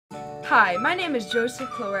Hi, my name is Joseph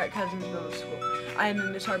Cinque at Cousins Middle School. I am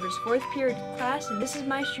in Miss Harper's 4th period class, and this is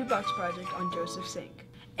my shoebox project on Joseph Cinque.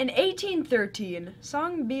 In 1813,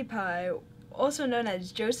 Song Bipai, also known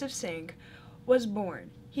as Joseph Cinque, was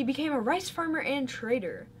born. He became a rice farmer and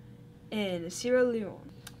trader in Sierra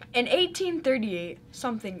Leone. In 1838,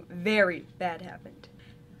 something very bad happened.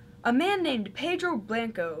 A man named Pedro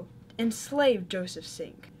Blanco enslaved Joseph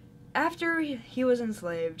Cinque. After he was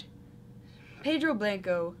enslaved, Pedro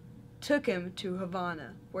Blanco took him to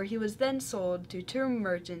Havana, where he was then sold to two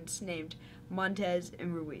merchants named Montez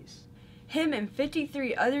and Ruiz. Him and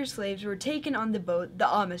 53 other slaves were taken on the boat,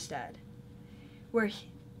 the Amistad,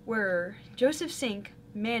 where Joseph Cinque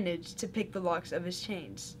managed to pick the locks of his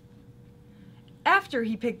chains. After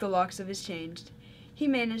he picked the locks of his chains, he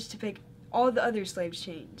managed to pick all the other slaves'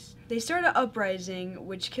 chains. They started an uprising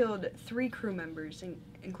which killed 3 crew members,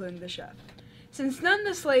 including the chef. Since none of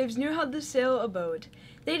the slaves knew how to sail a boat,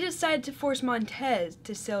 they decided to force Montez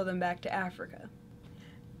to sail them back to Africa.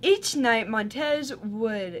 Each night, Montez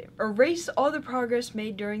would erase all the progress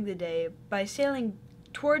made during the day by sailing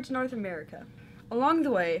towards North America. Along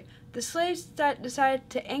the way, the slaves decided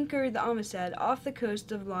to anchor the Amistad off the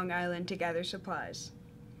coast of Long Island to gather supplies.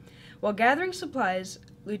 While gathering supplies,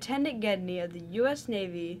 Lieutenant Gedney of the U.S.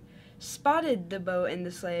 Navy spotted the boat and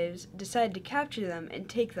the slaves, decided to capture them and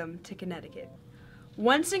take them to Connecticut.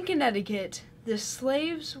 Once in Connecticut, the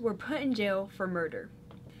slaves were put in jail for murder.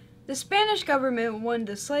 The Spanish government wanted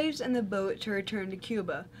the slaves and the boat to return to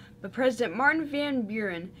Cuba, but President Martin Van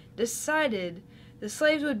Buren decided the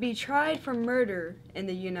slaves would be tried for murder in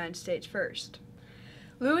the United States first.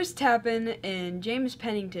 Lewis Tappan and James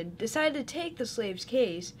Pennington decided to take the slaves'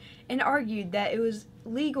 case and argued that it was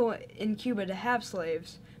legal in Cuba to have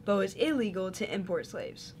slaves, but it was illegal to import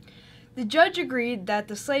slaves. The judge agreed that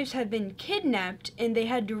the slaves had been kidnapped and they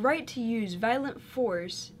had the right to use violent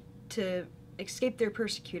force to escape their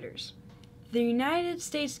persecutors. The United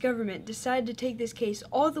States government decided to take this case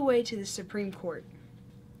all the way to the Supreme Court.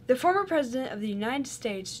 The former president of the United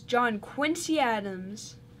States, John Quincy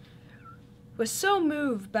Adams, was so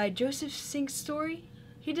moved by Joseph Cinque's story,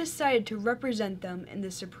 he decided to represent them in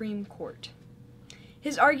the Supreme Court.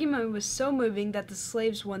 His argument was so moving that the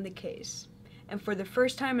slaves won the case, and for the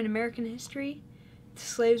first time in American history, the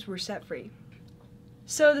slaves were set free.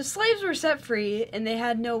 So the slaves were set free, and they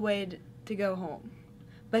had no way to go home.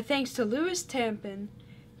 But thanks to Lewis Tappan,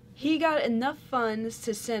 he got enough funds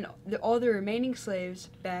to send all the remaining slaves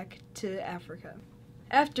back to Africa.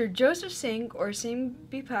 After Joseph Cinque, or Sing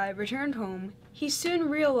Bipai, returned home, he soon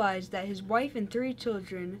realized that his wife and 3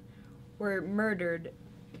 children were murdered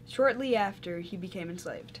shortly after he became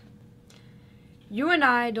enslaved. You and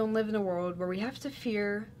I don't live in a world where we have to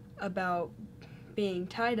fear about being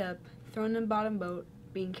tied up, thrown in a bottom boat,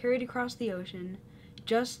 being carried across the ocean,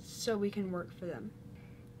 just so we can work for them.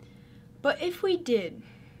 But if we did,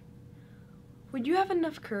 would you have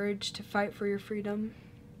enough courage to fight for your freedom?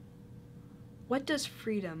 What does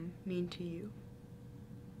freedom mean to you?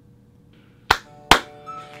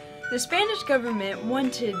 The Spanish government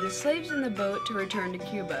wanted the slaves in the boat to return to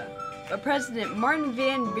Cuba, but President Martin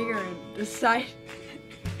Van Buren decided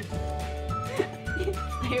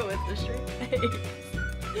say it with a straight face.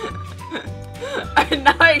 I'm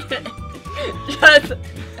not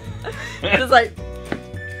just like,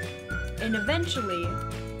 and eventually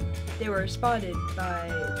they were spotted by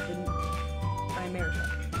America.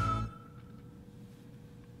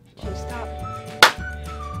 She stopped.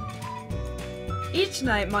 Each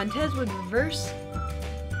night, Montez would reverse.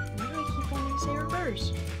 Why do I keep wanting to say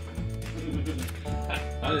reverse?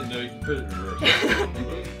 I didn't know you could put it in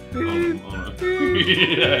reverse.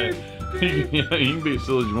 Yeah, you can be as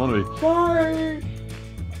silly as you want to be. Sorry!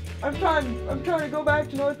 I'm trying to go back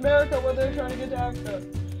to North America where they're trying to get to Africa.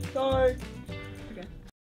 Sorry.